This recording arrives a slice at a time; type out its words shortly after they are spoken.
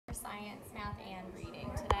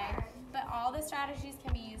those strategies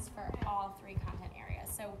can be used for all three content areas.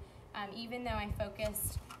 So even though I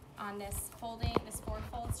focused on this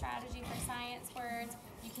fourfold strategy for science words,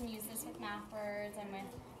 you can use this with math words and with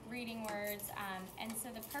reading words. And so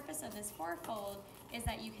the purpose of this fourfold is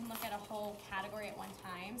that you can look at a whole category at one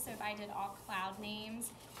time. So if I did all cloud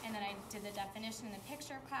names and then I did the definition and the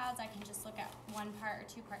picture of clouds, I can just look at one part or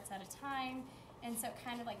two parts at a time. And so it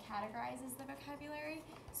kind of like categorizes the vocabulary.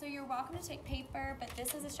 So you're welcome to take paper, but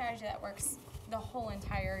this is a strategy that works the whole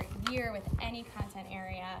entire year with any content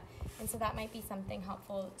area. And so that might be something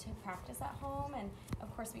helpful to practice at home. And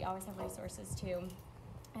of course, we always have resources too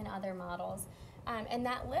and other models. And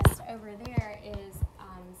that list over there is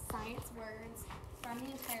science words from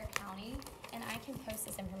the entire county. And I can post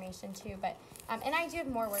this information too, but and I do have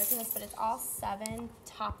more words in this, but it's all 7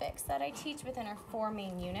 topics that I teach within our 4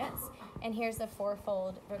 main units. And here's the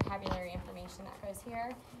fourfold vocabulary information that goes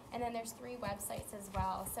here. And then there's 3 websites as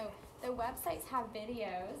well. So the websites have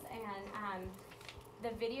videos, and the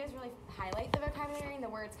videos really highlight the vocabulary and the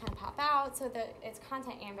words kind of pop out. So it's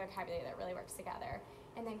content and vocabulary that really works together.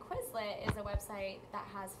 And then Quizlet is a website that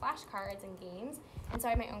has flashcards and games. And so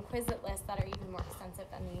I have my own Quizlet lists that are even more extensive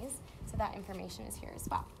than these. So that information is here as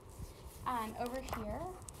well. Over here,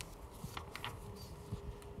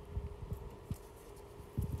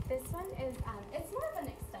 this one is, it's more of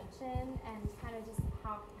an extension and kind of just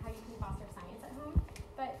how you can foster science at home.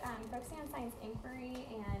 But focusing on science inquiry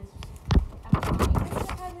and applying this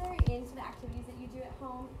vocabulary into the activities that you do at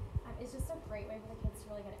home is just a great way for the kids to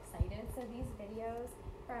really get excited. So these videos,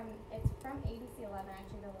 it's from ABC 11,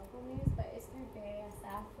 actually the local news, but it's through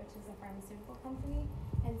BASF, which is a pharmaceutical company.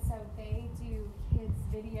 And so they do kids'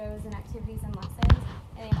 videos and activities and lessons,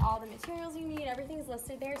 and they have all the materials you need. Everything's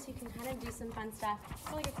listed there, so you can kind of do some fun stuff. It's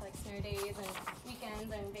really good for like snow days and weekends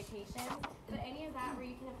and vacations. But any of that where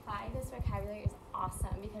you can apply this vocabulary is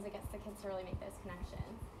awesome because it gets the kids to really make those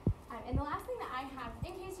connections. And the last thing that I have,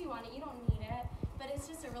 in case you want it, you don't need it, but it's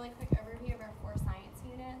just a really quick overview of our 4 science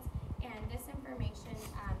units. And this information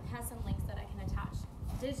has some links that I can attach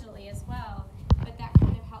digitally as well, but that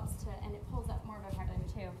kind of helps to, and it pulls up more vocabulary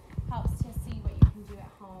too, helps to see what you can do at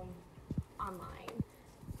home online.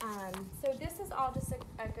 So this is all just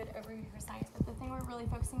a good overview for science, but the thing we're really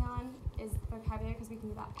focusing on is vocabulary because we can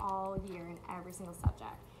do that all year in every single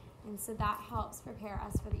subject. And so that helps prepare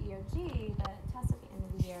us for the EOG, the test at the end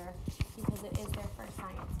of the year, because it is their first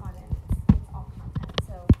science one and it's all content.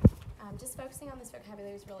 So just focusing on this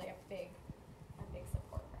vocabulary is really a big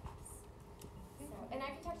support for us. So, and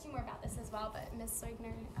I can talk to you more about this as well, but Ms.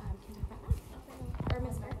 Zeugner can talk about that. Or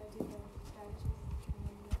Ms. Byrne.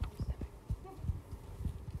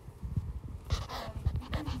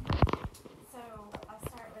 So I'll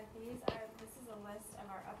start with these. This is a list of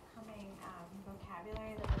our upcoming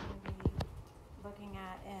vocabulary that we're going to be looking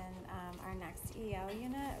at in our next EL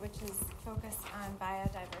unit, which is focused on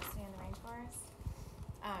biodiversity in the rainforest.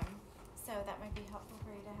 So that might be helpful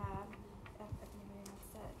for you to have if anybody wants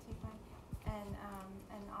to take one.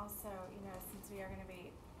 And also, since we are going to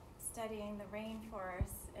be studying the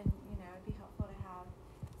rainforest, and it'd be helpful to have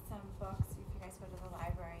some books. If you guys go to the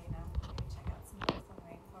library, maybe check out some books on the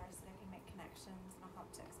rainforest, and it can make connections and it'll help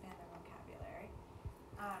to expand our vocabulary.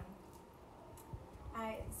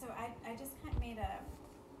 I just kind of made a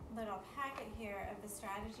little packet here of the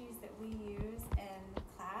strategies that we use in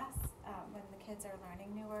class when the kids are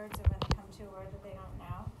learning new words or when they come to a word that they don't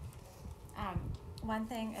know. One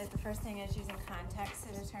thing is, the first thing is using context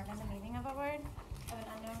to determine the meaning of a word, of an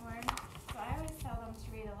unknown word. So I always tell them to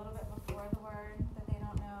read a little bit before the word that they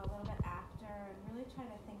don't know, a little bit after, and really try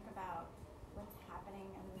to think about what's happening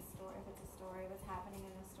in the story, if it's a story, what's happening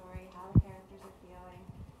in the story, how the characters are feeling,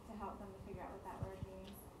 to help them to figure out what that word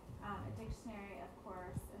means. A dictionary, of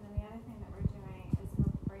course, and then the other thing that we're doing is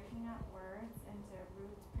we're breaking up words into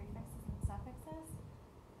roots, prefixes, and suffixes.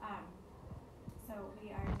 So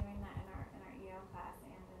we are doing that in our EL class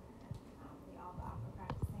and in the all block. We're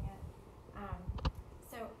practicing it.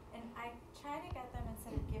 And I try to get them,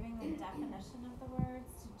 instead of giving them definition of the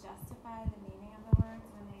words, to justify the meaning of the words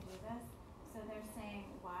when they do this. So they're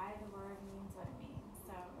saying why the word means what it means.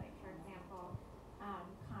 So, like for example,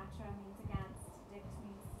 contra means against, dict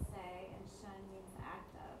means to say, and shun means the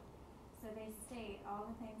act of. So they state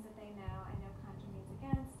all the things that they know. I know contra means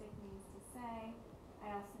against, dict means to say.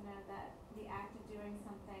 I also know that the act of doing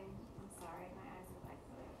something, I'm sorry, my eyes are like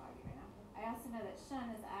really foggy right now. I also know that shun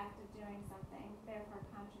is the act of doing something, therefore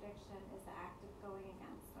contradiction is the act of going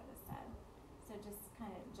against what is said. So just kind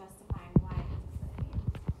of justifying why it means what it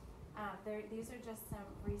means. These are just some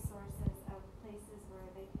resources of places where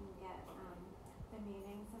they can get the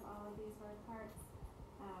meanings of all of these word parts.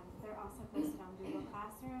 They're also posted on Google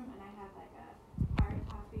Classroom, and I have like a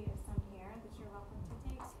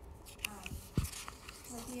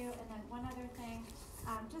few. And then one other thing,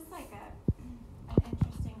 just like an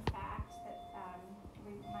interesting fact that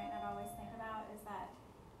we might not always think about is that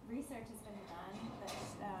research has been done that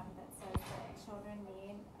says that children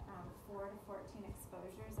need 4 to 14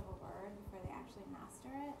 exposures of a word before they actually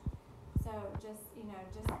master it. So just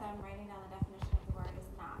them writing down the definition of the word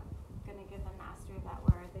is not going to give them mastery of that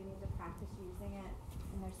word. They need to practice using it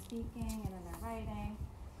in their speaking and in their writing.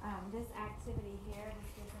 This activity here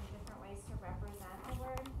just gives them different ways to represent a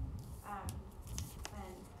word. And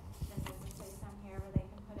then there's a place down here where they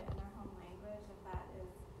can put it in their home language if that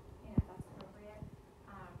is, if that's appropriate.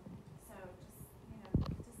 So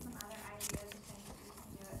just some other ideas of things that you can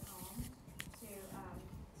do at home to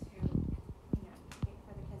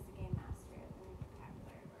for the kids to gain mastery of the new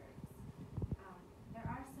vocabulary words. There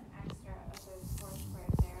are some extra of those 4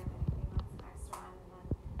 squares there if anybody wants some extra on, and then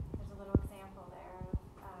there's a little example there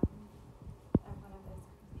of one of those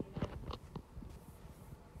completed.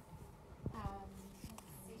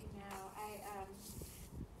 Let's see now.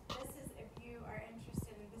 This is, if you are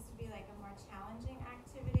interested, this would be like a more challenging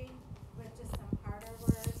activity with just some harder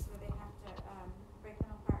words where they have to break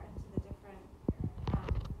them apart into the different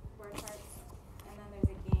word parts. And then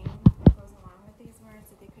there's a game that goes along with these words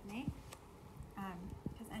that they could make.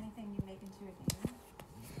 Because anything you make into a game,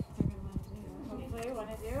 they're going to want to do. Hopefully want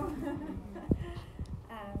to do.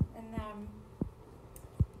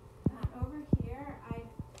 Over here, I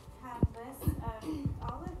have lists of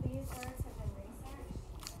all of these words have been researched.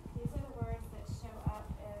 These are the words that show up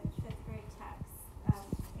in 5th grade texts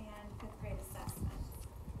and 5th grade assessments.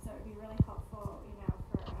 So it would be really helpful,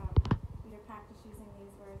 for you to practice using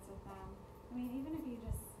these words with them. I mean, even if you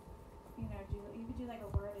just, you could do like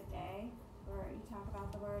a word a day, or you talk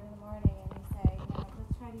about the word in the morning and you say,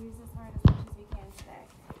 let's try to use this word as much as we can today,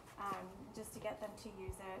 just to get them to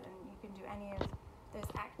use it. And you can do any of those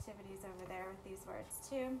activities over there with these words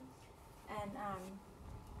too. And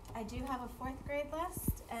I do have a 4th grade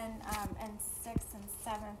list and 6th and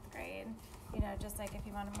 7th grade, just like if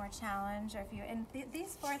you want a more challenge, or if you, and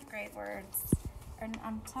these 4th grade words,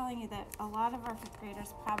 I'm telling you that a lot of our 5th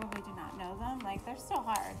graders probably do not know them. Like, they're still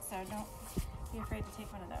hard, so don't be afraid to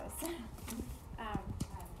take one of those.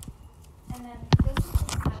 And then this is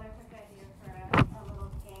just another quick idea for a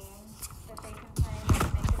little game that they can play. They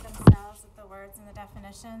can make it themselves with the words and the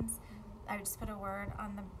definitions. I would just put a word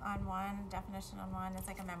on one, definition on one. It's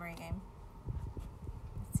like a memory game.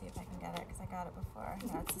 Let's see if I can get it, because I got it before.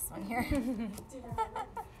 No, it's this one here.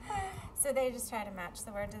 So they just try to match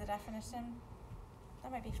the word to the definition.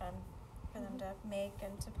 That might be fun for them to make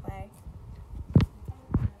and to play.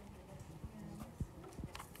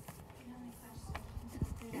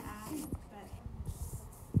 To ask, but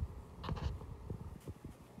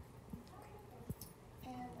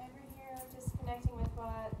and over here, just connecting with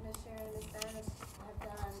what Ms. Sharen and Ms. Byrne have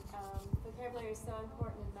done, vocabulary is so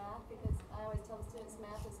important in math because I always tell the students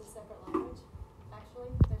math is a separate language.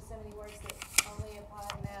 Actually, there's so many words that only apply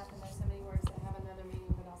to math, and there's so many words that have another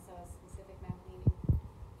meaning, but also a specific math meaning.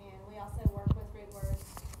 And we also work with root words.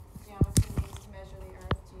 Geometry means to measure the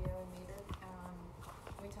earth, geo and meter.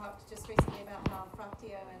 We talked just recently about how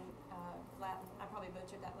fractio and Latin, I probably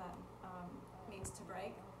butchered that Latin, means to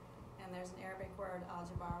break. And there's an Arabic word,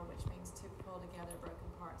 aljabar, which means to pull together broken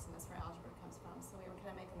parts, and that's where algebra comes from. So we were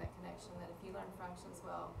kind of making that connection that if you learn fractions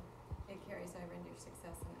well, it carries over into your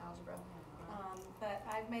success in algebra. But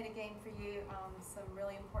I've made a game for you, some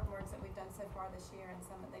really important words that we've done so far this year, and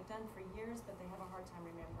some that they've done for years, but they have a hard time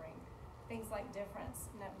remembering. Things like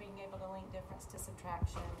difference, being able to link difference to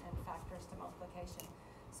subtraction and factors to multiplication.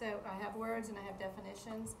 So I have words and I have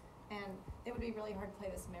definitions, and it would be really hard to play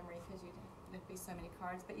this memory because there'd be so many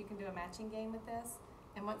cards, but you can do a matching game with this,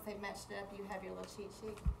 and once they've matched it up, you have your little cheat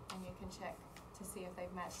sheet, and you can check to see if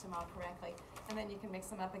they've matched them all correctly, and then you can mix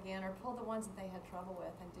them up again, or pull the ones that they had trouble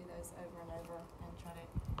with and do those over and over, and try to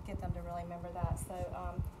get them to really remember that. So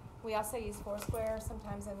we also use Foursquare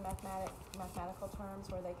sometimes in mathematical terms,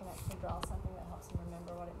 where they can actually draw something that helps them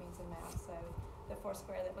remember what it means in math. So the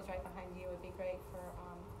Foursquare that was right behind you would be great for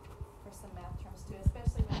some math terms too,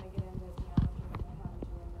 especially when we get into geometry and they're having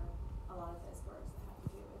to remember a lot of those words that have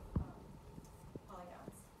to do with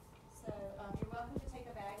polygons. So you're welcome to take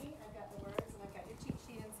a baggie. I've got the words and I've got your cheat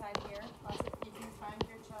sheet inside here. Lots of, you can find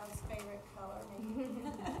your child's favorite color maybe. And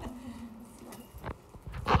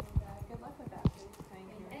good luck with that, Ruth.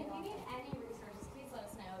 Thank you. And if you need any resources, please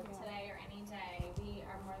let us know today or any day. We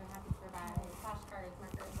are more than happy to provide flashcards,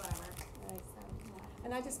 markers, whatever. Right, so, yeah.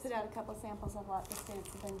 And I just put out a couple samples of what the students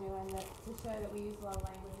have been doing to show that we use a lot of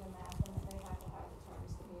language in math, and that they have to have the terms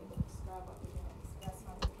to be able to describe what we're doing. So that's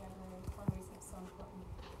why vocabulary, one reason it's so important.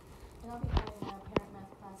 And I'll be having a parent math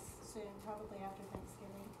class soon, probably after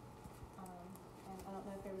Thanksgiving.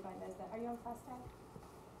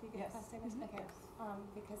 get Yes. class statements? Okay.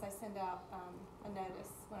 Because I send out a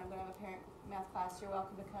notice when I'm going to have a parent math class. You're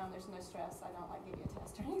welcome to come. There's no stress. I don't like give you a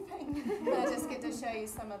test or anything. But I just get to show you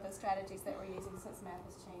some of the strategies that we're using since math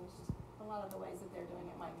has changed. A lot of the ways that they're doing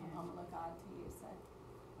it might come home and look odd to you, so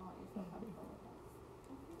I want you to feel comfortable with that.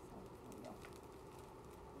 So, there you go.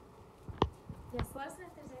 Yes, let us know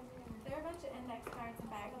if there's anything. There are a bunch of index cards and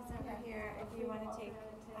baggies over here if you want to take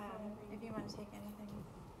anything.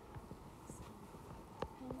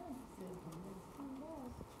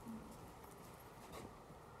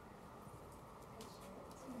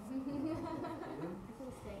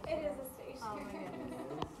 It is a station. Oh my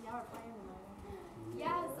goodness. Y'all are playing tonight.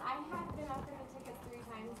 Yes, I have been offered the tickets 3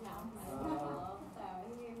 times now. So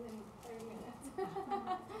he's in 30 minutes. I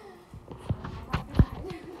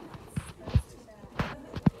have to ride.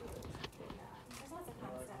 There's lots of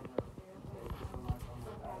fun stuff to do with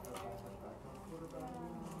vocabulary.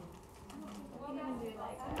 We can do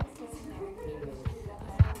like a dictionary.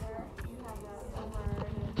 You have a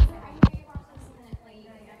word. I know you watched this minute late.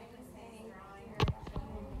 Like I was saying,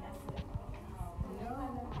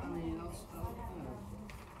 I mean, I'll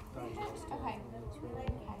digest it. okay.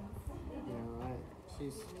 Yeah,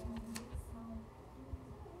 she's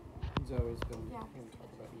always been Yeah. going to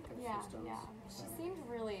talk about Yeah, ecosystems. yeah. She seemed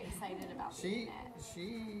really excited about She doing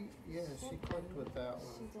it. she clicked with that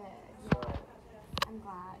She one. did. So, Yeah. I'm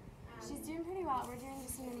glad. She's doing pretty well. We're doing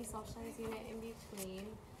just a mini social studies unit in between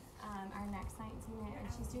our next science unit, and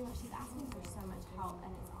she's asking for so much help,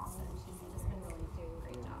 and it's awesome. She's just been really doing a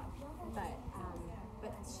great job.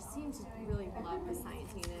 But she seems to really love the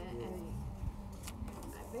science unit, and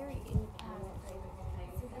very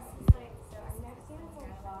so this is like our next unit's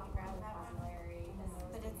like background vocabulary,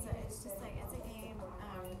 But it's just like it's a game.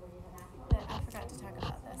 That I forgot to talk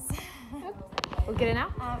about this. We'll get it now.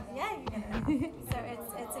 Yeah, you get it. So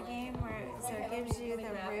it's a game where it gives you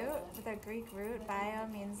the Greek root. Bio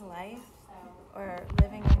means life or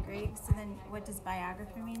living in Greek. So then what does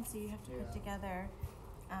biography mean? So you have to put together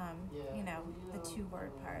the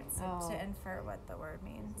 2-word parts to infer what the word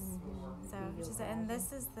means. So and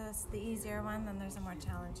this is the easier one. Then there's a more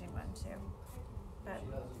challenging one too. But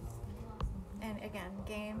and again,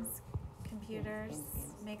 games, computers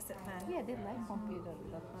makes it fun. Yeah, they like computers.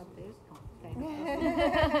 That's not this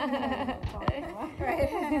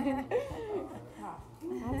Right.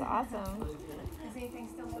 That's awesome. Is anything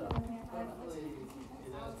still left in there?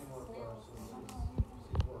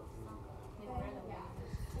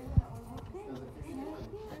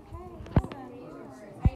 Okay.